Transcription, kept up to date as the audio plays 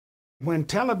when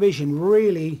television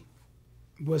really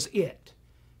was it.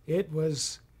 It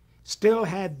was still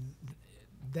had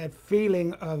that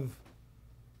feeling of,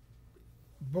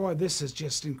 boy, this is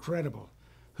just incredible.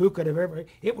 Who could have ever?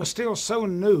 It was still so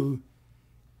new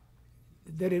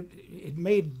that it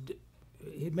made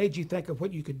you think of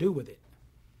what you could do with it,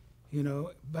 you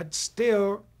know. But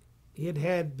still, it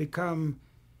had become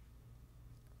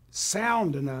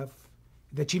sound enough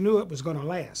that you knew it was going to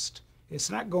last.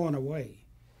 It's not going away.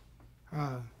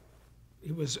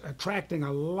 It was attracting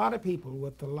a lot of people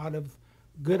with a lot of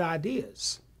good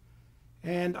ideas,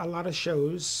 and a lot of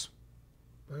shows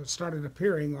started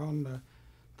appearing on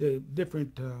the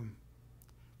different.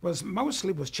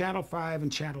 Mostly Channel 5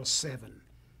 and Channel 7,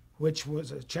 which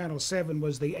was Channel 7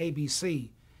 was the ABC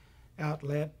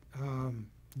outlet,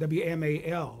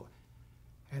 WMAL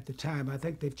at the time. I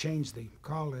think they've changed the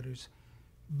call letters,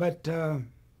 but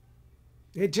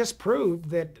it just proved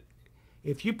that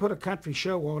if you put a country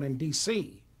show on in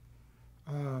D.C.,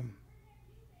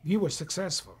 you were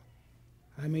successful.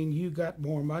 I mean, you got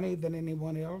more money than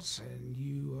anyone else, and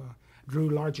you drew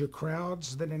larger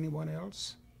crowds than anyone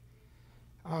else.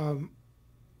 And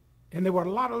there were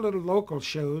a lot of little local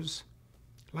shows,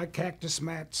 like Cactus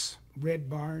Matt's Red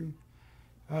Barn,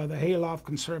 the Hayloft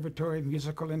Conservatory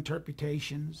Musical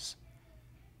Interpretations,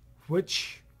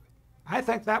 which I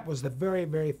think that was the very,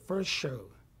 very first show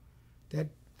that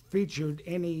featured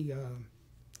any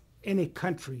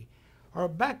country, or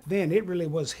back then it really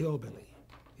was hillbilly.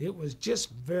 It was just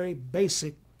very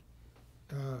basic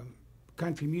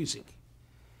country music.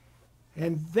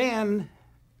 And then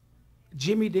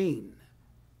Jimmy Dean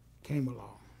came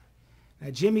along.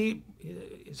 Now Jimmy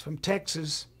is from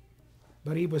Texas,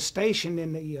 but he was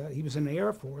stationed he was in the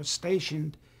Air Force,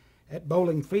 stationed at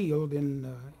Bowling Field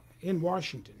in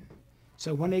Washington.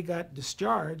 So when he got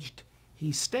discharged,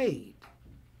 he stayed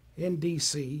in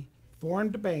D.C.,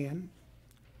 formed a band,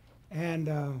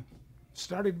 and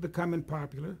started becoming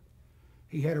popular.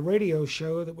 He had a radio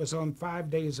show that was on 5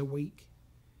 days a week.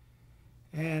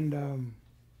 And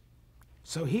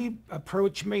so he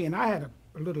approached me, and I had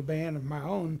a little band of my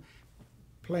own,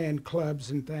 playing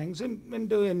clubs and things, and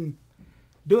doing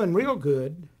real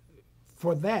good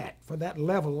for that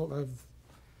level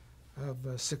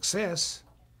of success.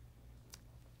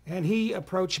 And he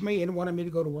approached me and wanted me to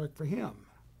go to work for him.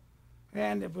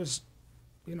 And it was,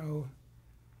 you know,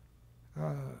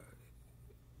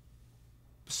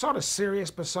 sort of serious,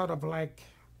 but sort of like,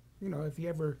 you know, if you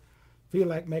ever feel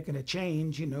like making a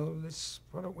change, you know,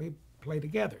 why don't we play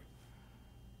together?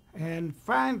 And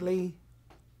finally,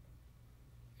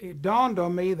 it dawned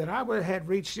on me that I had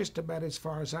reached just about as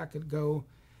far as I could go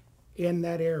in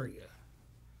that area,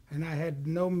 and I had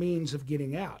no means of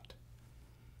getting out.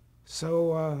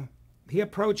 So he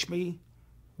approached me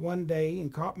one day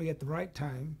and caught me at the right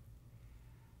time,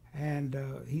 and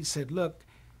he said, look,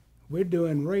 we're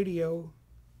doing radio,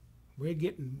 we're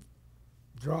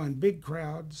drawing big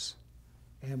crowds,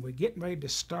 and we're getting ready to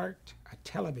start a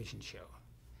television show,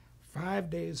 5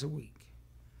 days a week.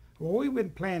 Well, we've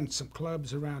been playing some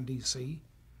clubs around D.C.,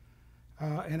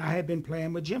 and I had been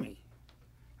playing with Jimmy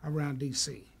around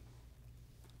D.C.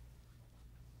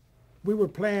 We were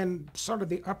playing sort of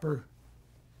the upper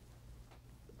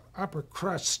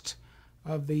crust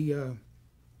of the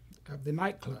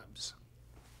nightclubs.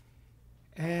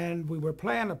 And we were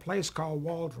playing a place called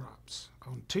Waldrop's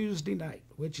on Tuesday night,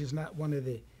 which is not one of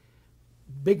the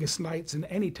biggest nights in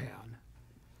any town.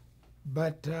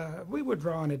 But we were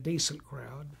drawing a decent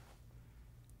crowd.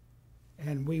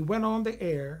 And we went on the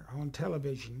air on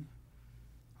television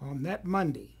on that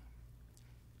Monday,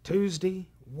 Tuesday,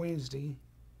 Wednesday.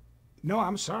 No,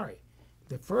 I'm sorry.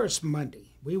 The first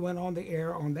Monday. We went on the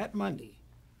air on that Monday.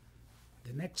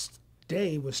 The next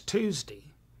day was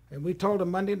Tuesday. And we told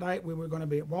them Monday night we were going to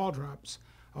be at Waldrop's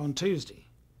on Tuesday.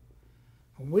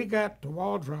 When we got to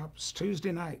Waldrop's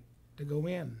Tuesday night to go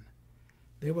in,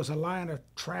 there was a line of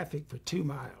traffic for 2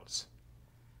 miles.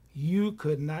 You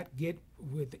could not get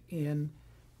within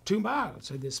 2 miles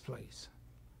of this place.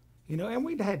 You know, and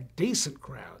we'd had decent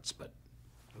crowds, but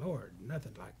Lord,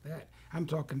 nothing like that. I'm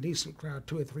talking decent crowd,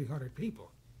 200 or 300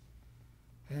 people.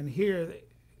 And here,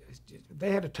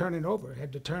 they had to turn it over,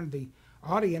 had to turn the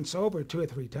audience over 2 or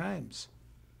 3 times,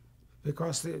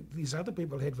 because these other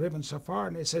people had driven so far,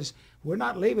 and it says, we're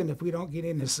not leaving if we don't get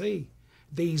in to see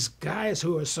these guys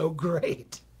who are so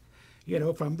great, you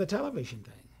know, from the television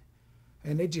thing.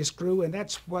 And it just grew, and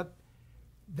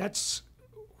that's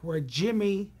where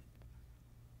Jimmy,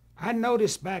 I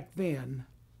noticed back then,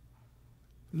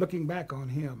 looking back on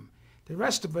him, the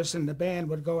rest of us in the band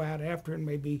would go out after and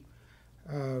maybe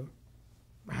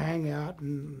hang out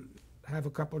and have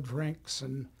a couple drinks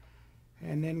and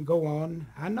and then go on.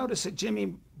 I noticed that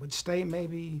Jimmy would stay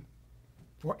maybe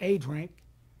for a drink,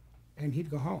 and he'd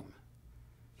go home.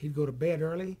 He'd go to bed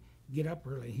early, get up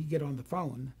early. He'd get on the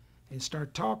phone and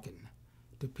start talking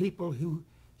to people who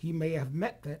he may have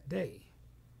met that day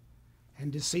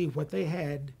and to see what they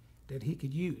had that he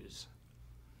could use.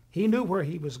 He knew where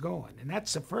he was going, and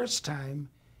that's the first time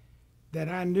that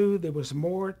I knew there was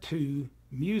more to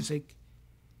music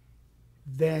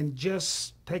than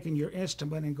just taking your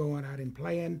instrument and going out and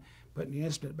playing, putting the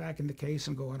instrument back in the case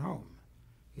and going home.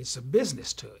 It's a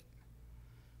business to it.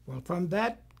 Well, from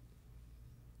that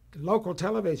local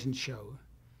television show,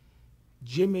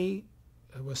 Jimmy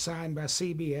was signed by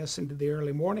CBS into the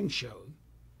early morning show,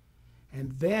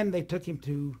 and then they took him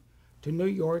to New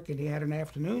York, and he had an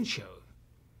afternoon show,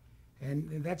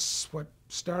 and that's what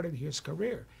started his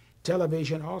career.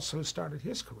 Television also started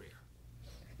his career.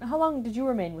 Now, how long did you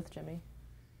remain with Jimmy?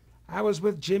 I was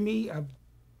with Jimmy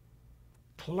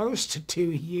close to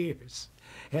 2 years,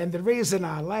 and the reason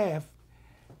I laugh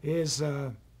is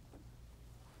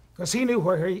because he knew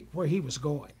where he was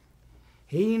going.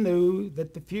 He knew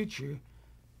that the future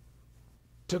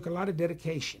took a lot of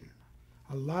dedication,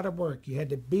 a lot of work. You had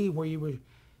to be where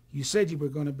you said you were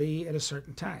going to be at a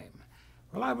certain time.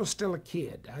 Well, I was still a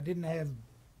kid. I didn't have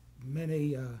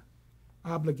many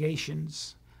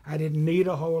obligations. I didn't need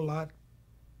a whole lot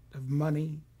of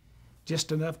money,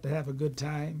 just enough to have a good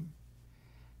time.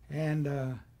 And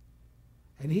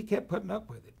he kept putting up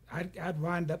with it. I'd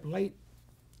wind up late,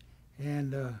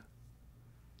 and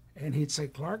he'd say,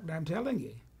 "Clark, I'm telling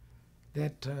you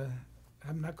that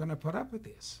I'm not going to put up with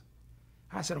this."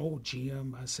 I said, "Oh,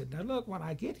 Jim," I said, "now look, when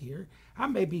I get here, I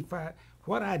may be fine."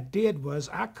 What I did was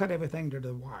I cut everything to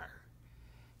the wire.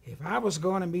 If I was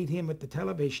going to meet him at the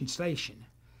television station,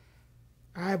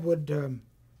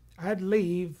 I'd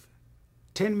leave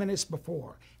 10 minutes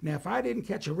before. Now, if I didn't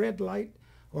catch a red light,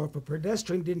 or if a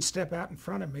pedestrian didn't step out in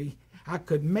front of me, I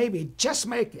could maybe just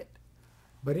make it.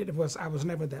 But I was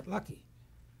never that lucky.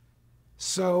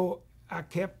 So I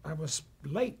was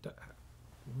late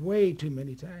way too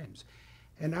many times.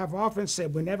 And I've often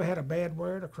said we never had a bad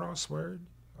word, a crossword,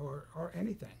 or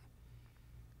anything.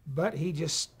 But he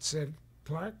just said,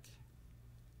 "Clark,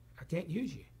 I can't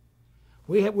use you."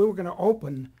 We were going to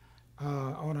open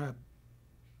on a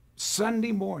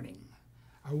Sunday morning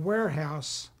a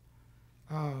warehouse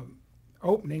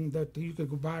opening that you could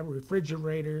go buy a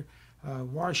refrigerator,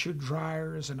 washer,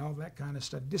 dryers, and all that kind of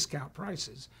stuff, discount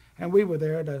prices. And we were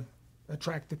there to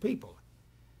attract the people.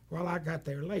 Well, I got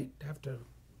there late after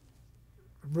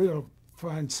a real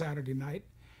fun Saturday night.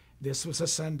 This was a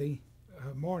Sunday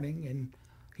morning, and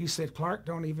he said, "Clark,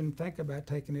 don't even think about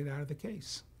taking it out of the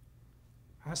case."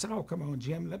 I said, "Oh, come on,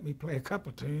 Jim, let me play a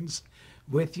couple tunes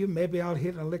with you. Maybe I'll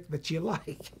hit a lick that you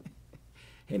like."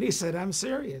 And he said, "I'm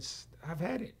serious. I've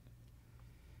had it."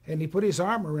 And he put his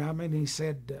arm around me, and he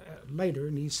said, later,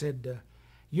 and he said,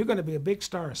 "You're going to be a big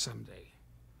star someday."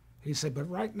 He said, "But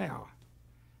right now,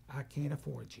 I can't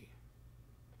afford you.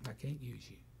 I can't use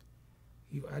you.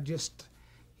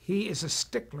 He is a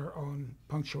stickler on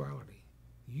punctuality.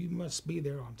 You must be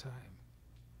there on time."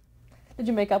 Did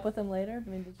you make up with him later? I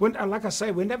mean, Like I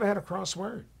say, we never had a cross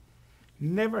word.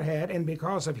 Never had, and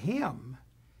because of him,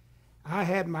 I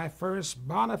had my first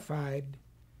bona fide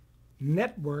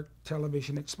network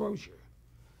television exposure.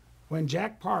 When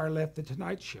Jack Paar left The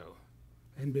Tonight Show,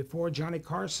 and before Johnny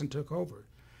Carson took over,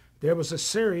 there was a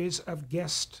series of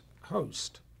guest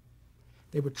hosts.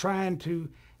 They were trying to,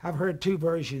 I've heard two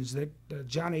versions, that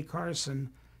Johnny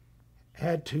Carson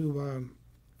had to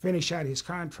finish out his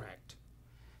contract.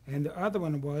 And the other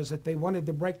one was that they wanted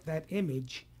to break that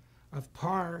image of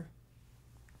Paar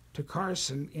to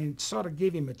Carson and sort of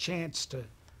give him a chance to,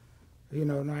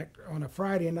 like on a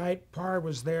Friday night, Paar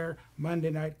was there, Monday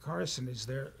night, Carson is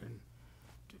there,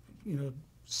 and,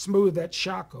 smooth that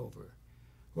shock over.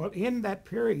 Well, in that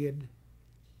period,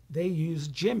 they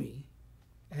used Jimmy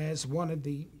as one of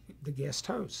the guest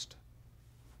hosts.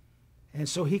 And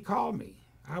so he called me.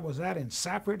 I was out in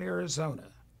Safford,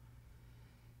 Arizona.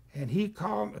 And he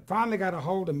finally got a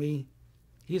hold of me.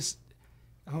 He's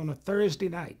on a Thursday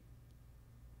night.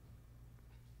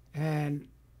 And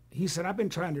he said, "I've been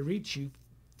trying to reach you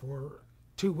for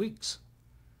 2 weeks."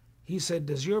 He said,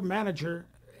 "Does your manager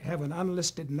have an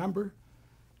unlisted number?"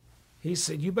 He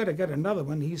said, "You better get another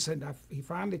one." He said, he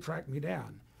finally tracked me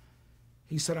down.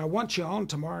 He said, "I want you on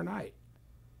tomorrow night."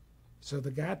 So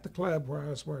the guy at the club where I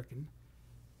was working,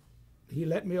 he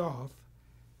let me off.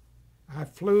 I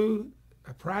flew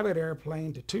a private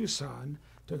airplane to Tucson,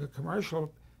 took a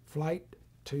commercial flight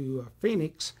to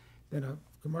Phoenix, then a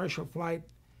commercial flight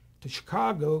to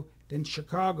Chicago, then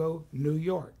Chicago, New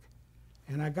York.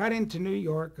 And I got into New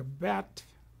York it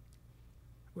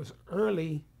was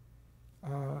early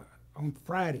on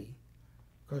Friday,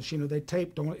 because, they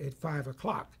taped on at 5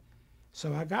 o'clock.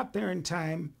 So I got there in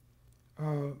time.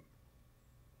 I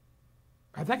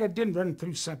think I did run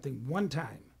through something one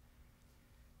time.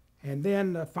 And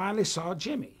then finally saw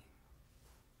Jimmy.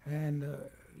 And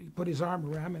he put his arm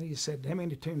around me and he said, "How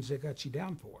many tunes they got you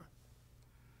down for?"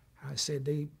 I said,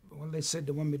 they said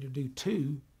they want me to do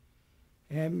 2,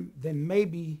 and then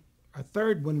maybe a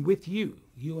third one with you.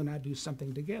 You and I do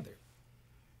something together.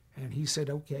 And he said,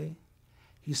 "Okay."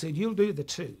 He said, "You'll do the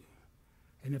 2.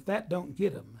 And if that don't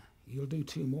get 'em, you'll do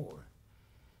 2 more."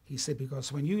 He said,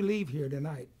 "Because when you leave here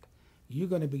tonight, you're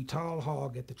going to be tall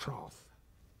hog at the trough."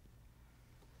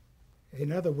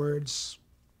 In other words,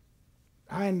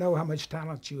 I know how much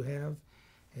talent you have,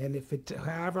 and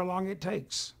however long it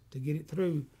takes to get it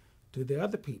through to the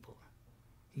other people,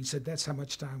 he said, that's how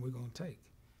much time we're going to take.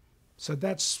 So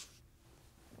that's,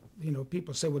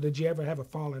 people say, "Well, did you ever have a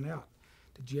falling out?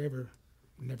 Did you ever?"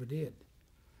 Never did.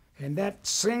 And that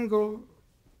single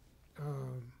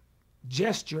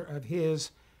gesture of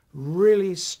his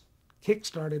really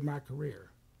kick-started my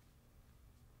career.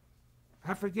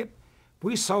 I forget,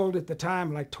 we sold at the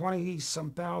time like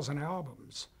 20-some thousand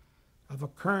albums of a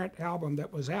current album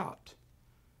that was out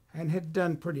and had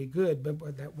done pretty good, but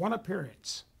with that one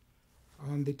appearance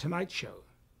on The Tonight Show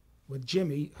with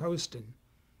Jimmy hosting,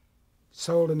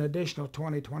 sold an additional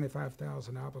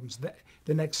 25,000 albums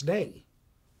the next day.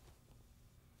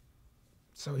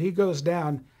 So he goes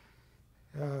down.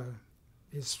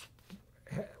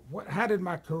 How did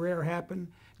my career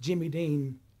happen? Jimmy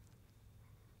Dean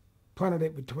punted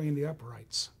it between the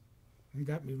uprights and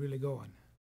got me really going.